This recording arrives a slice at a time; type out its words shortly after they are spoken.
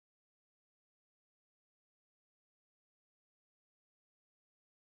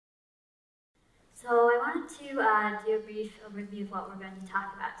So I wanted to do a brief overview of what we're going to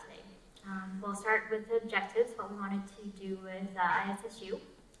talk about today. We'll start with the objectives, what we wanted to do with ISSU,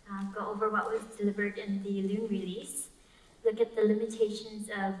 go over what was delivered in the Loon release, look at the limitations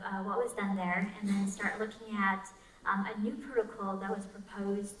of what was done there, and then start looking at a new protocol that was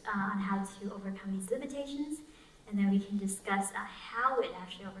proposed on how to overcome these limitations, and then we can discuss how it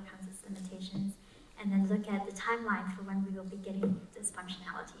actually overcomes its limitations, and then look at the timeline for when we will be getting this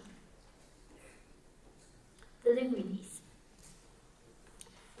functionality. The Loon release.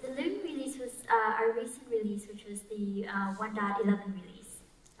 The Loon release was our recent release, which was the 1.11 release.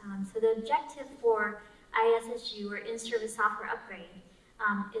 So the objective for ISSU, or in-service software upgrade,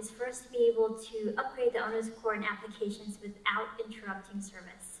 is for us to be able to upgrade the ONOS core and applications without interrupting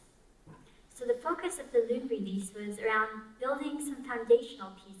service. So the focus of the Loon release was around building some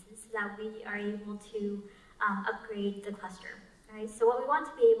foundational pieces so that we are able to upgrade the cluster. Right? So what we want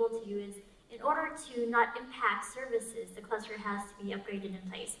to be able to do is, in order to not impact services, the cluster has to be upgraded in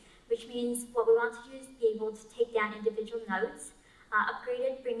place, which means what we want to do is be able to take down individual nodes, upgrade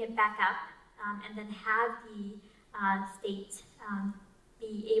it, bring it back up, and then have the state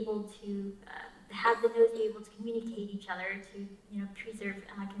be able to, have the nodes be able to communicate each other to preserve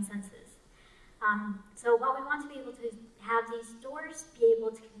consensus. So what we want to be able to do is have these stores be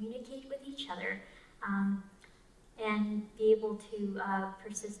able to communicate with each other, and be able to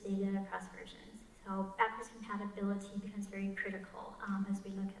persist data across versions. So backwards compatibility becomes very critical as we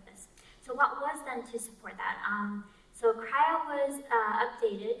look at this. So what was done to support that? So Cryo was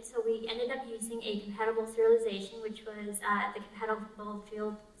updated, so we ended up using a compatible serialization, which was the compatible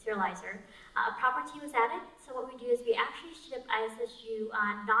field serializer. A property was added, so what we do is we actually ship ISSU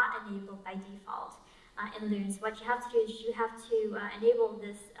not enabled by default in Loon. So what you have to do is you have to enable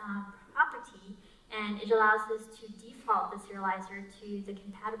this property, and it allows us to default the serializer to the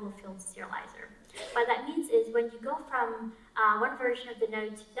compatible field serializer. What that means is when you go from one version of the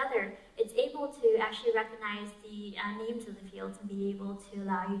node to another, it's able to actually recognize the names of the fields and be able to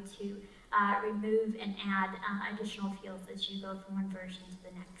allow you to remove and add additional fields as you go from one version to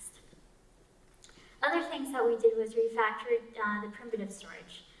the next. Other things that we did was refactored the primitive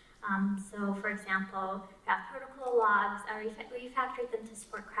storage. So for example, graph protocol logs, refactored them to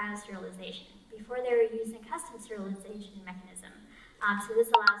support cryo serialization. Before they were using custom serialization mechanism. So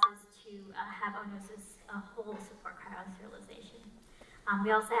this allows us to have ONOS as a whole support cryo serialization.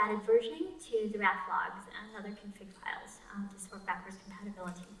 We also added versioning to the RAF logs and other config files to support backwards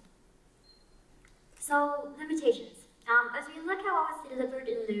compatibility. So limitations. As we look at what was delivered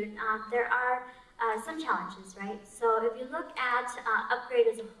in Loon, there are some challenges, right? So if you look at upgrade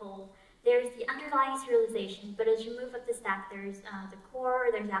as a whole, there's the underlying serialization, but as you move up the stack, there's the core,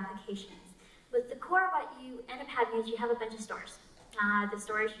 there's applications. With the core, what you end up having is you have a bunch of stores. The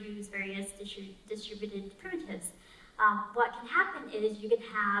stores use various distributed primitives. What can happen is you can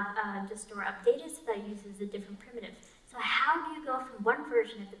have the store updated so that it uses a different primitive. So how do you go from one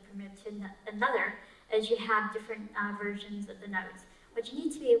version of the primitive to another as you have different versions of the nodes? What you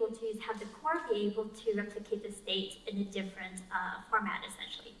need to be able to do is have the core be able to replicate the state in a different format,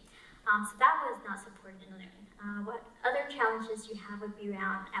 essentially. So that was not supported in Loon. What other challenges you have would be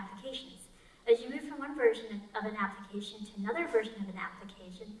around applications. As you move from one version of an application to another version of an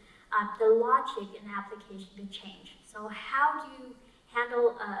application, the logic in the application could change. So how do you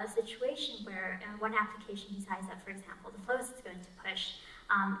handle a situation where one application decides that, for example, the flows it's going to push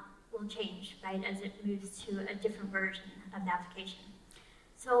will change, right, as it moves to a different version of the application.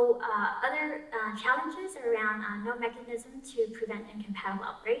 So other challenges are around no mechanism to prevent incompatible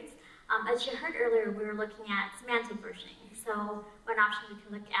upgrades. As you heard earlier, we were looking at semantic versioning. So one option we can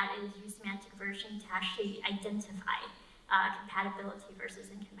look at is use semantic versioning to actually identify compatibility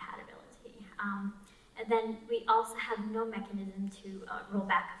versus incompatibility. And then we also have no mechanism to roll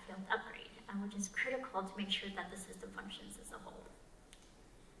back a field upgrade, which is critical to make sure that the system functions as a whole.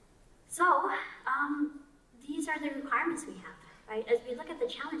 So these are the requirements we have, right? As we look at the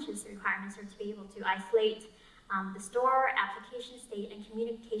challenges, the requirements are to be able to isolate the store, application state, and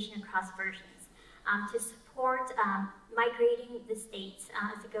communication across versions. To support migrating the states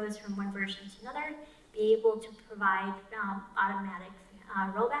as it goes from one version to another, be able to provide automatic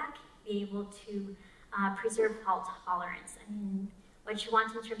rollback, be able to preserve fault tolerance. I mean, what you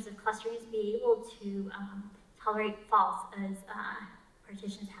want in terms of clustering is be able to tolerate faults as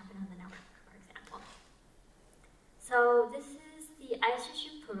partitions happen on the network, for example. So this is the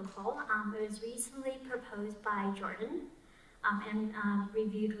ISSU protocol. It was recently proposed by Jordan and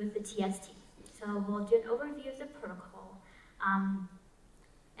reviewed with the TST. So we'll do an overview of the protocol. And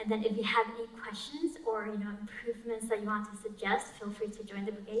then if you have any questions or improvements that you want to suggest, feel free to join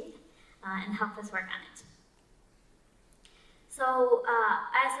the brigade. and help us work on it. So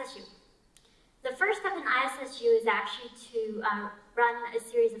ISSU. The first step in ISSU is actually to run a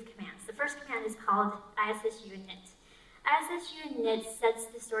series of commands. The first command is called ISSU init. ISSU init sets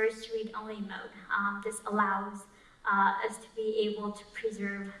the storage to read-only mode. This allows us to be able to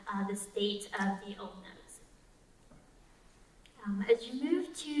preserve the state of the old nodes. As you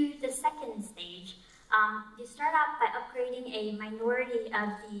move to the second stage, you start out by upgrading a minority of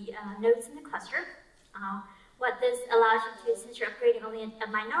the nodes in the cluster. What this allows you to, since you're upgrading only a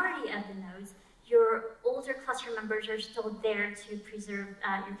minority of the nodes, your older cluster members are still there to preserve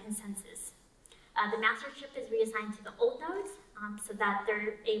your consensus. The master chip is reassigned to the old nodes so that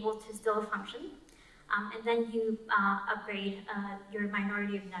they're able to still function. And then you upgrade your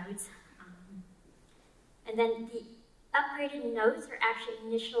minority of nodes. And then the upgraded nodes are actually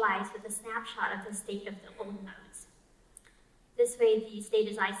initialized with a snapshot of the state of the old nodes. This way, the state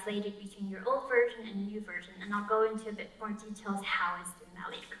is isolated between your old version and new version, and I'll go into a bit more details how it's doing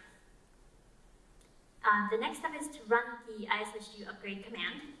that later. The next step is to run the ISSU upgrade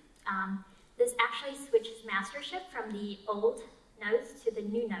command. This actually switches mastership from the old nodes to the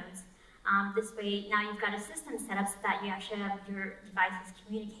new nodes. This way, now you've got a system set up so that you actually have your devices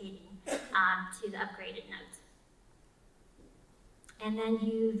communicating to the upgraded nodes. And then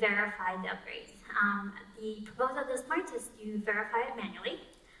you verify the upgrades. The proposal at this point is you verify it manually.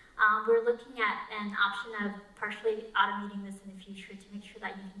 We're looking at an option of partially automating this in the future to make sure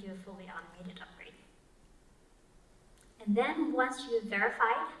that you can do a fully automated upgrade. And then once you've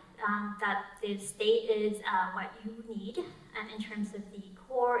verified that the state is what you need in terms of the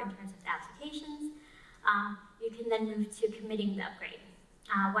core, in terms of the applications, you can then move to committing the upgrade.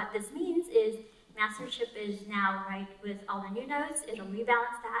 What this means is master chip is now right with all the new nodes, it'll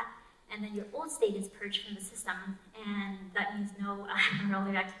rebalance that, and then your old state is purged from the system, and that means no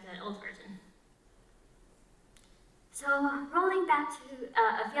rolling back to the old version. So rolling back to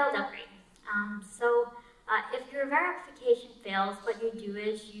a failed upgrade. If your verification fails, what you do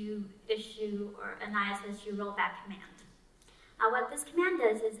is you issue an ISSU rollback command. What this command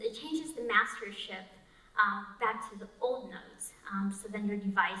does is it changes the master chip back to the old nodes. So then your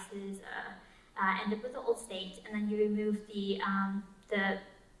devices end up with the old state, and then you remove the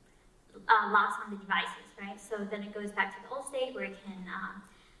locks on the devices, right? So then it goes back to the old state where it can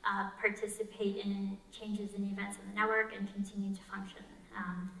participate in changes in events in the network and continue to function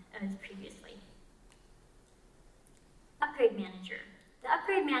as previously. Upgrade Manager. The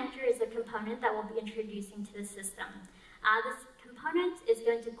Upgrade Manager is a component that we'll be introducing to the system. This component is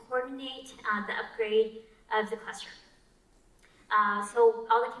going to coordinate the upgrade of the cluster. So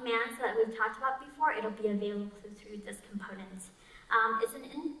all the commands that we've talked about before, it'll be available through this component. It's an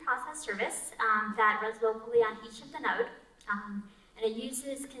in-process service that runs locally on each of the nodes, and it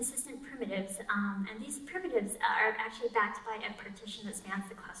uses consistent primitives, and these primitives are actually backed by a partition that spans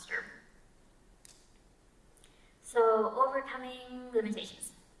the cluster. So overcoming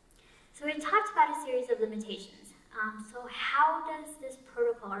limitations. So we've talked about a series of limitations. So how does this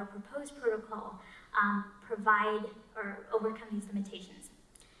protocol or proposed protocol provide or overcome these limitations?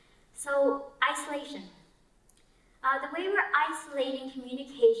 So isolation. The way we're isolating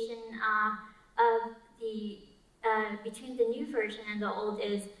communication of between the new version and the old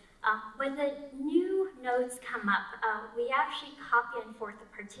is when the new nodes come up, we actually copy and forth the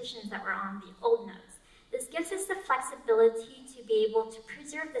partitions that were on the old nodes. This gives us the flexibility to be able to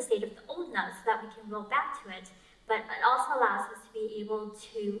preserve the state of the old nodes so that we can roll back to it, but it also allows us to be able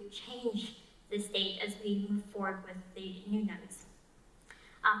to change the state as we move forward with the new nodes.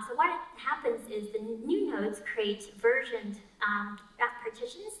 So what happens is the new nodes create versioned graph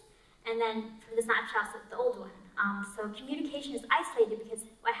partitions, and then from the snapshots of the old one. So communication is isolated because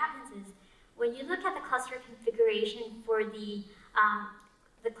what happens is when you look at the cluster configuration for the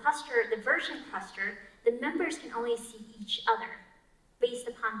cluster, the version cluster, the members can only see each other based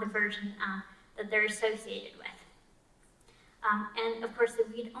upon the version that they're associated with. And of course, the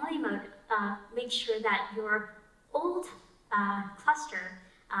read-only mode makes sure that your old cluster,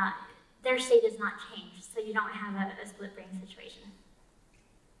 their state is not changed, so you don't have a split brain situation.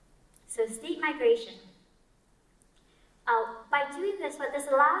 So state migration. By doing this, what this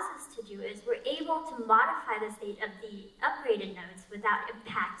allows us to do is we're able to modify the state of the upgraded nodes without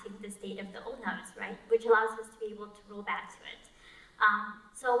impacting the state of the old nodes, right? Which allows us to be able to roll back to it.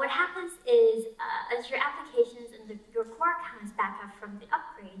 So what happens is, as your applications and your core comes back up from the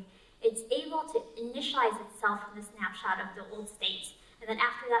upgrade, it's able to initialize itself from the snapshot of the old state, and then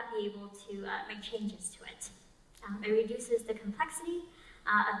after that be able to make changes to it. It reduces the complexity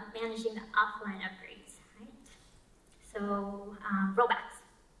of managing the offline upgrades. So rollbacks.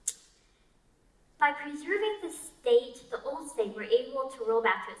 by preserving the state, the old state, we're able to roll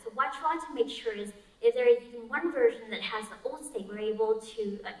back to it. So what you want to make sure is if there is even one version that has the old state, we're able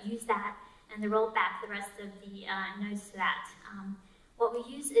to use that and then roll back the rest of the nodes to that. What we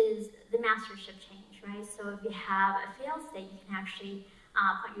use is the mastership change, right? So if you have a failed state, you can actually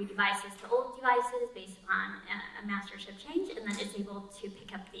point your devices to old devices based on a mastership change, and then it's able to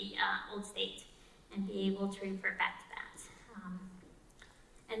pick up the old state and be able to revert back to that.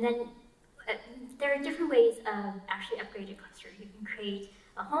 And then there are different ways of actually upgrading a cluster. You can create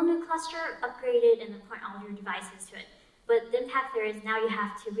a whole new cluster, upgrade it, and then point all your devices to it. But the impact there is now you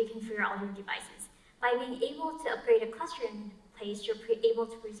have to reconfigure all your devices. By being able to upgrade a cluster in place, you're able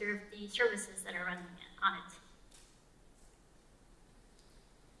to preserve the services that are running on it.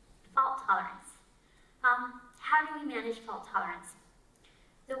 Fault tolerance. How do we manage fault tolerance?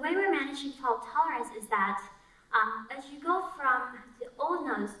 The way we're managing fault tolerance is that as you go from the old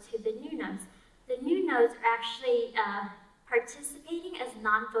nodes to the new nodes are actually participating as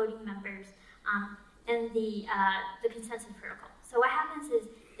non-voting members in the consensus protocol. So what happens is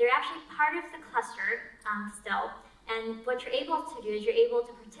they're actually part of the cluster still, and what you're able to do is you're able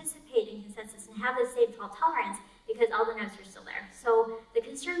to participate in consensus and have the same fault tolerance because all the nodes are still there. So the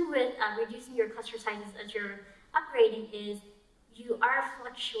concern with reducing your cluster sizes as you're upgrading is you are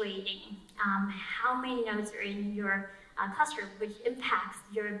fluctuating how many nodes are in your cluster, which impacts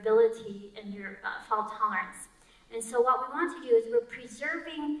your ability and your fault tolerance. And so what we want to do is we're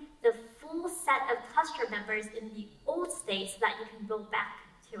preserving the full set of cluster members in the old state so that you can build back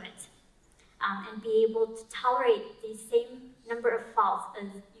to it and be able to tolerate the same number of faults as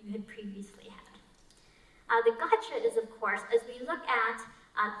you had previously had. The gotcha is, of course, as we look at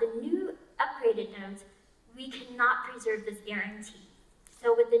the new upgraded nodes, we cannot preserve this guarantee.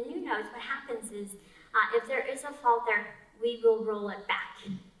 So with the new nodes, what happens is if there is a fault there, we will roll it back.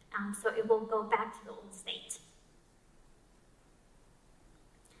 So it will go back to the old state.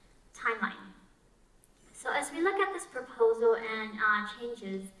 Timeline. So as we look at this proposal and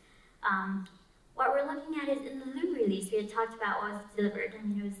changes, what we're looking at is in the Loon release, we had talked about what was delivered,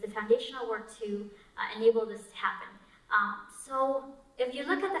 and it was the foundational work to enable this to happen. So if you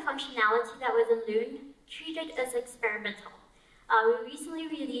look at the functionality that was in Loon, treat it as experimental. We recently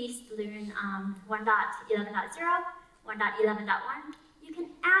released Loon 1.11.0, 1.11.1. You can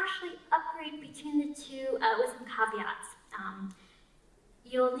actually upgrade between the two with some caveats.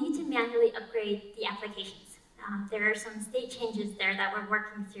 You'll need to manually upgrade the applications. There are some state changes there that we're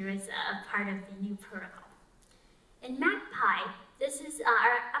working through as a part of the new protocol. In Magpie, this is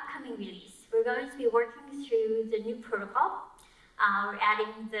our upcoming release. We're going to be working through the new protocol. We're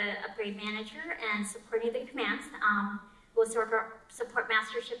adding the upgrade manager and supporting the commands. We'll support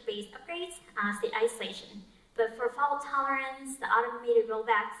mastership-based upgrades, state isolation. But for fault tolerance, the automated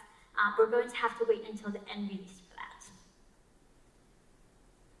rollbacks, we're going to have to wait until the end release for that.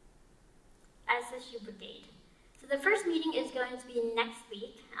 SSU Brigade. So the first meeting is going to be next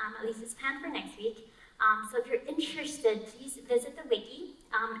week, at least it's planned for next week. So if you're interested, please visit the wiki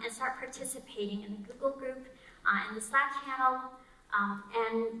and start participating in the Google group, in the Slack channel,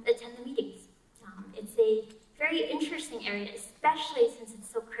 and attend the meetings. It's a very interesting area, especially since it's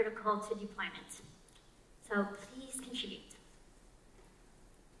so critical to deployment. So please contribute.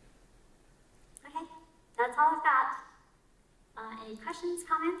 Okay, that's all I've got. Any questions,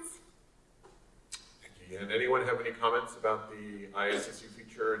 comments? Thank you. And anyone have any comments about the ISSU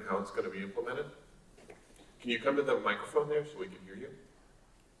feature and how it's going to be implemented? Can you come to the microphone there so we can hear you?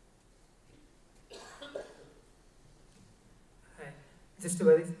 Hi. Just a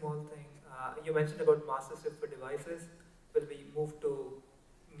very small thing. You mentioned about mastership for devices. Will we move to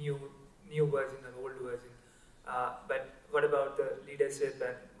new version and old version? But what about the leadership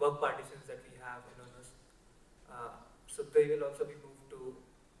and work partitions that we have in ONOS? So they will also be moved to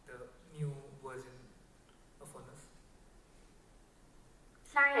the new version of ONOS.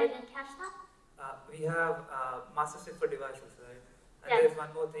 Sorry, I didn't catch that. We have mastership for devices, right? And Yes. there's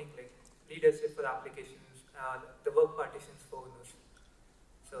one more thing, like leadership for applications, the work partitions for ONOS.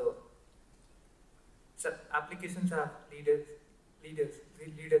 So applications have leader nodes.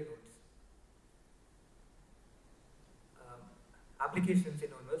 Applications in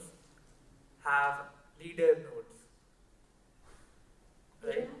ONOS have leader nodes.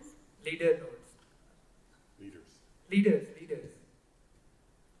 Right? Leader nodes. Leaders.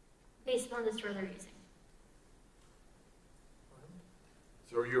 Based on the store they're using.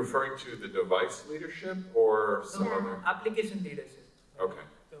 So are you referring to the device leadership or some No, other? application leadership. Okay.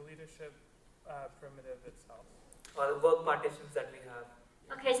 The leadership primitive itself. Or the work partitions that we have.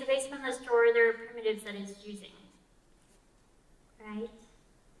 Okay, so based on the store, there are primitives that it's using. Right?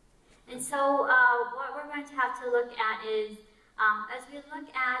 And so what we're going to have to look at is, as we look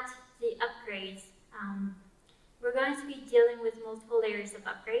at the upgrades, we're going to be dealing with multiple layers of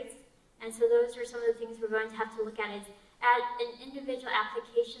upgrades. And so those are some of the things we're going to have to look at is, at an individual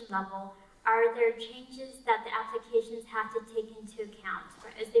application level, are there changes that the applications have to take into account?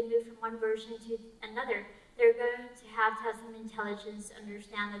 Right? As they move from one version to another, they're going to have some intelligence to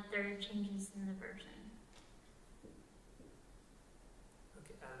understand that there are changes in the version.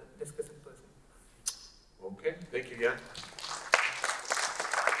 Okay, I'll discuss in person. Okay, thank you, Yan.